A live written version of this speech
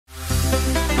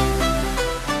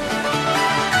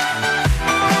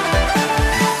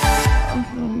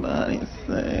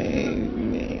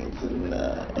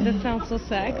so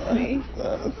sexy.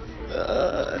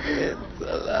 It's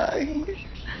alive.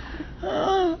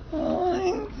 Oh,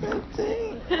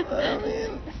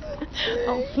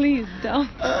 please don't.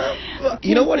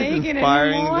 You know what is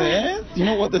inspiring this? You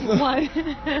know what this is? What?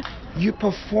 You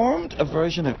performed a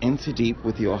version of Into Deep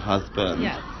with your husband.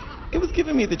 Yes. It was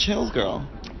giving me the chills, girl.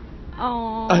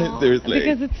 Oh, seriously.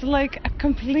 Because it's like a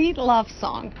complete love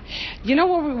song. You know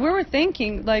what we were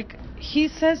thinking? Like, he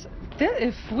says,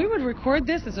 if we would record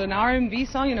this as an R&B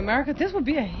song in America, this would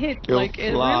be a hit. It'll like,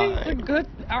 it fly. really is a good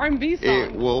R&B song.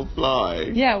 It will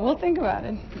fly. Yeah, we'll think about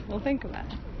it.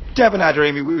 Devin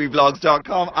Adrami,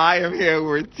 wiwibloggs.com. I am here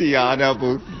with Tijana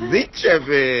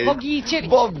Bogićević.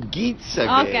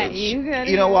 Bogićević. Okay, you got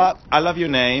it. You know what? I love your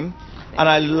name, and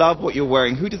I love what you're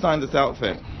wearing. Who designed this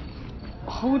outfit?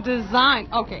 Who designed?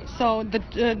 Okay, so the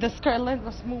skirt.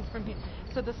 Let's move from here.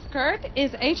 So the skirt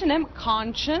is H&M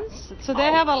Conscious. So they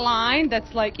have a line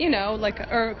that's like, you know, like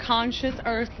conscious,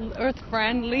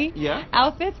 earth-friendly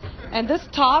outfits. And this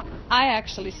top, I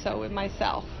actually sew it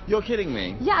myself. You're kidding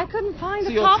me? Yeah, I couldn't find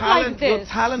a your top talent, like this. Your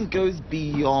talent goes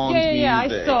beyond music. Yeah,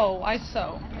 I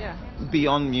sew. Yeah.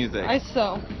 Beyond music. I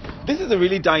sew. This is a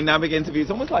really dynamic interview.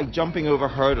 It's almost like jumping over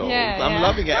hurdles. Yeah, I'm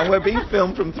loving it. And we're being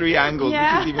filmed from 3 angles,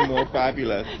 which is even more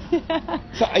fabulous. Yeah.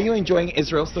 So are you enjoying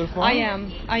Israel so far? I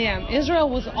am. Israel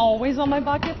was always on my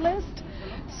bucket list.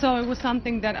 So it was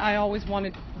something that I always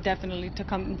wanted definitely to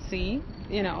come and see.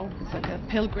 You know, it's like a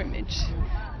pilgrimage.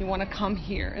 You want to come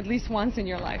here at least once in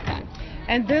your lifetime.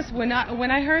 And this, when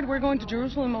I heard we're going to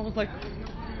Jerusalem, I was like,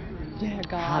 yeah,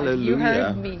 God,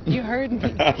 hallelujah. You heard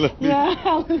me. Hallelujah. Yeah,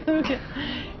 hallelujah.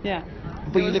 Yeah.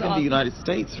 But you live in the United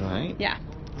States, right? Yeah.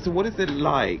 So what is it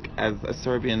like as a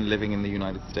Serbian living in the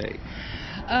United States?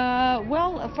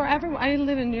 Well, for everyone, I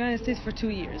live in the United States for 2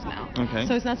 years now. Okay.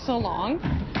 So it's not so long.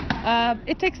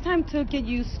 It takes time to get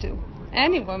used to.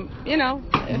 Anyone, you know,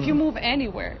 if you move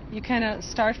anywhere, you kind of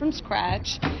start from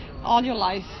scratch all your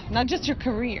life, not just your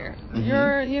career.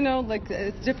 You're, you know, like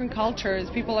it's different cultures.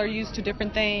 People are used to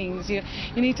different things. You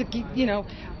need to, you know,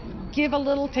 give a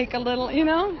little, take a little, you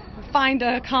know, find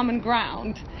a common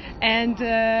ground. And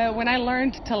when I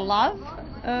learned to love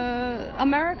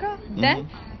America, then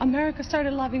America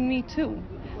started loving me too.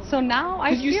 So now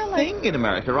I feel like... you sing in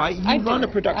America, right? You run a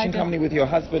production company with your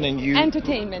husband and you...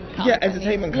 Entertainment company. Yeah,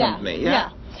 entertainment company,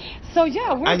 yeah. So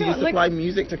yeah, we're and you supply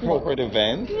music to corporate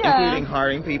events, including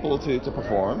hiring people to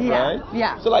perform, right?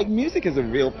 Yeah. So like music is a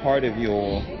real part of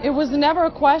your... It was never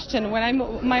a question.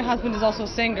 My husband is also a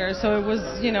singer, so it was,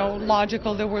 you know,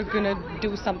 logical that we're gonna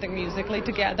do something musically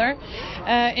together.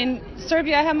 In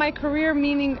Serbia, I have my career,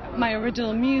 meaning my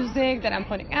original music that I'm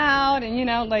putting out, and you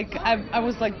know, like I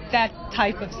was like that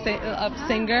type of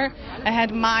singer. I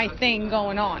had my thing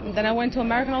going on. And then I went to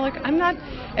America, and I'm like, I'm not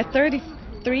at 33.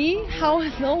 How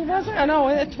old was I? Oh no,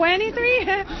 at 23.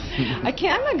 I'm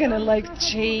not gonna like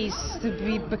chase to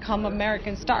become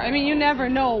American star. I mean, you never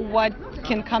know what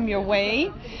can come your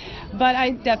way. But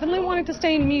I definitely wanted to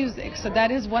stay in music, so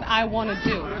that is what I want to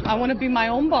do. I want to be my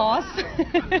own boss.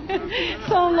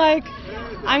 So I'm like,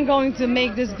 I'm going to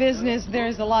make this business.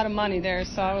 There's a lot of money there,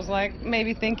 so I was like,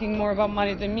 maybe thinking more about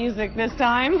money than music this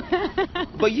time.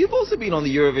 But you've also been on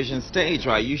the Eurovision stage,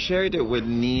 right? You shared it with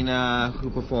Nina, who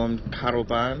performed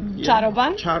Charoban. Yeah.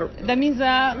 Charoban? That means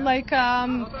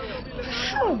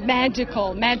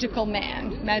magical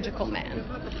man.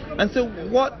 And so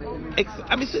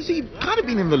so you've kind of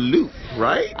been in the loop,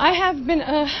 right? I have been,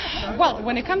 well,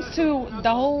 when it comes to the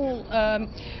whole,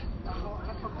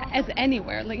 as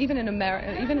anywhere, like even in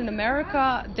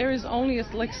America, there is only a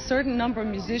certain number of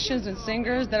musicians and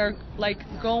singers that are like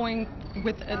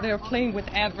they're playing with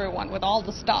everyone, with all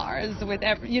the stars, with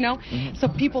so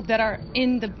people that are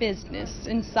in the business,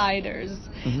 insiders.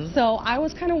 So I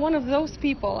was kind of one of those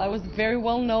people. I was very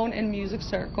well known in music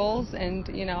circles, and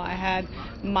I had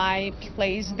my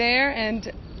place there.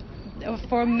 And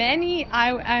for many,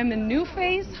 I'm a new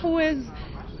face who is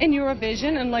in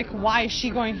Eurovision, and like, why is she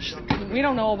going? We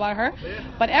don't know about her,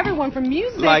 but everyone from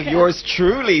music, like yours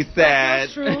truly said.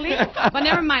 But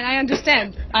never mind. I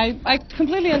understand. I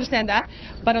completely understand that.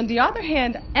 But on the other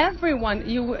hand, everyone,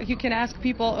 you can ask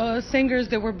people, singers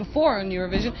that were before on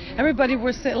Eurovision, everybody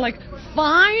were like,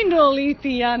 finally,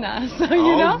 Tijana. So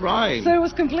right. So it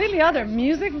was completely other.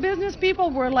 Music business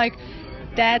people were like,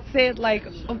 that's it, like,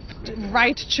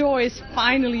 right choice,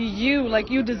 finally you, like,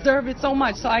 you deserve it so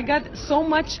much. So I got so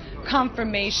much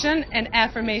confirmation and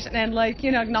affirmation and, like,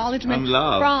 acknowledgement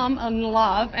from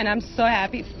love, and I'm so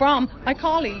happy, from my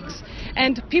colleagues.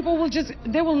 And people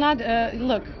they will not,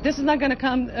 look, this is not going to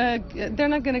come, they're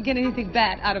not going to get anything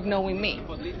bad out of knowing me.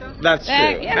 That's true.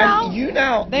 And you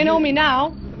now. They know me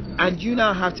now. And you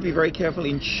now have to be very careful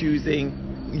in choosing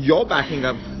your backing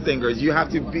up singers. You have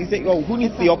to be saying, oh, who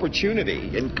needs the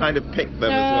opportunity, and kind of pick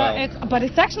them as well. But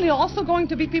it's actually also going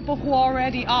to be people who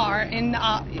already are in,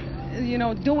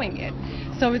 doing it.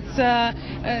 So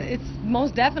it's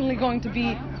most definitely going to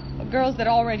be girls that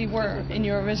already were in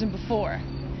Eurovision before.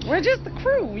 We're just the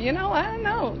crew, I don't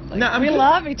know. We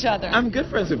love each other. I'm good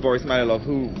friends with Boris Manilov,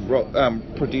 who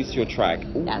produced your track.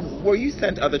 Yes. Were you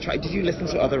sent other tracks? Did you listen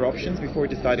to other options before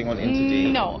deciding on Into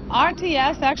Deep? No.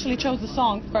 RTS actually chose the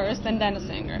song first and then a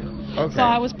singer. Okay. So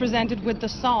I was presented with the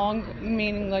song,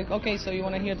 meaning okay, so you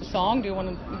want to hear the song? Do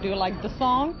you like the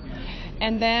song?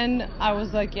 And then I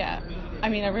was like, yeah. I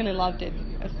really loved it.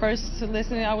 At first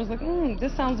listening, I was like,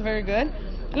 this sounds very good.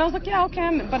 And I was like, yeah,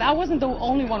 okay. But I wasn't the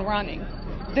only one running.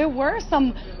 There were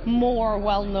some more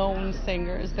well-known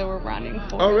singers that were running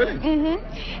for. Oh, really?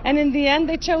 Mm-hmm. And in the end,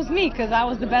 they chose me because I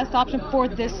was the best option for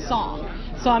this song.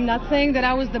 So I'm not saying that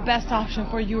I was the best option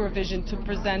for Eurovision to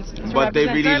present. But they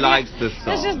really liked this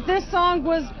song. It's just this song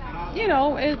was,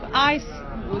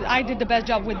 I did the best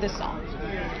job with this song.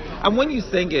 And when you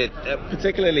sing it,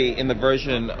 particularly in the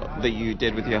version that you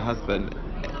did with your husband,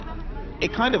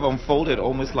 it kind of unfolded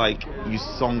almost like you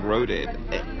songwrote it.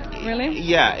 Really?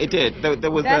 Yeah, it did.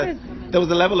 There was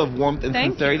a level of warmth and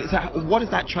sincerity. So what does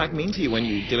that track mean to you when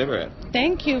you deliver it?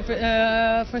 Thank you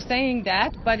for saying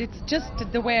that, but it's just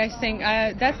the way I sing.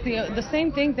 That's the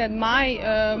same thing that my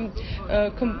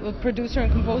producer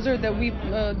and composer that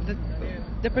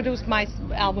produced my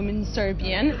album in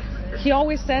Serbian. He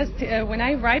always says when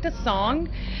I write a song,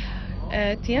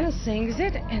 Tijana sings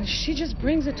it and she just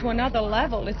brings it to another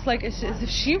level. It's like as if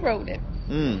she wrote it.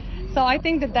 So I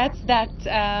think that's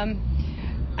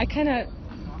I kind of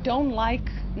don't like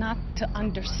not to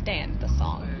understand the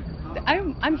song.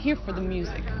 I'm here for the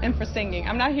music and for singing.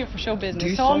 I'm not here for show business. Do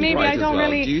you so maybe I don't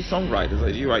really. Do you songwrite? Do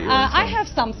you write your own songs? I have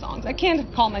some songs. I can't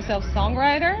call myself a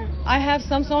songwriter. I have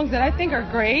some songs that I think are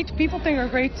great. People think are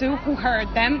great too. Who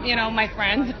heard them? My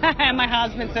friends. My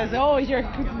husband says, "Oh, you're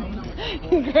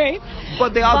great."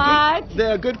 But they are good.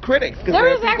 They are good critics because there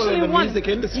are people in the music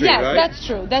industry, yes, right? That's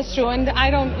true. That's true. And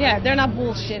I don't. Yeah, they're not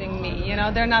bullshitting me.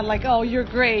 They're not like, "Oh, you're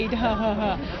great."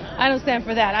 I don't stand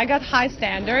for that. I got high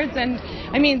standards, and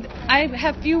I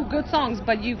have few good songs,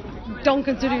 but you don't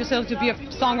consider yourself to be a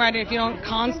songwriter if you don't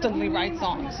constantly write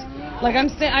songs. Like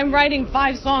I'm writing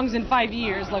 5 songs in 5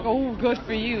 years. Like, oh, good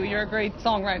for you. You're a great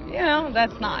songwriter.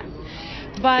 That's not.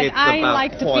 But I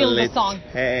like to feel the song.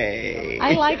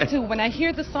 I like to, when I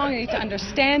hear the song, I need to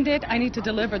understand it. I need to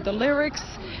deliver the lyrics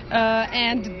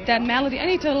and that melody. I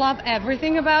need to love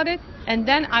everything about it, and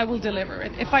then I will deliver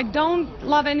it. If I don't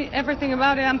love everything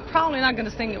about it, I'm probably not going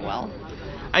to sing it well.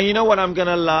 And you know what I'm going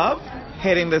to love?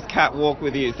 Hitting this catwalk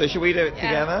with you. So should we do it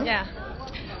together? Yeah.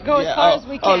 Go as far as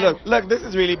we can. Oh, look, this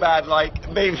is really bad.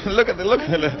 Like, baby, look at it.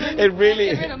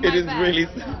 It is really.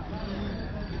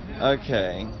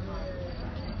 Okay.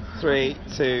 3,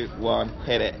 2, 1,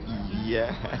 hit it.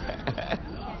 Yeah.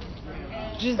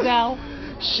 Giselle.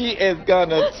 She is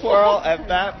gonna twirl at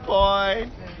that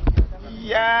point.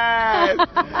 Yes.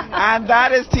 And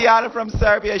that is Tijana from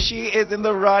Serbia. She is in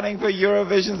the running for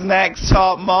Eurovision's next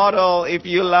top model. If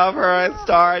you love her,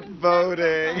 start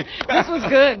voting. This was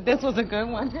good. This was a good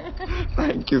one.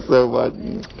 Thank you so much.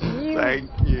 Thank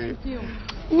you. Thank you.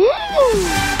 Woo!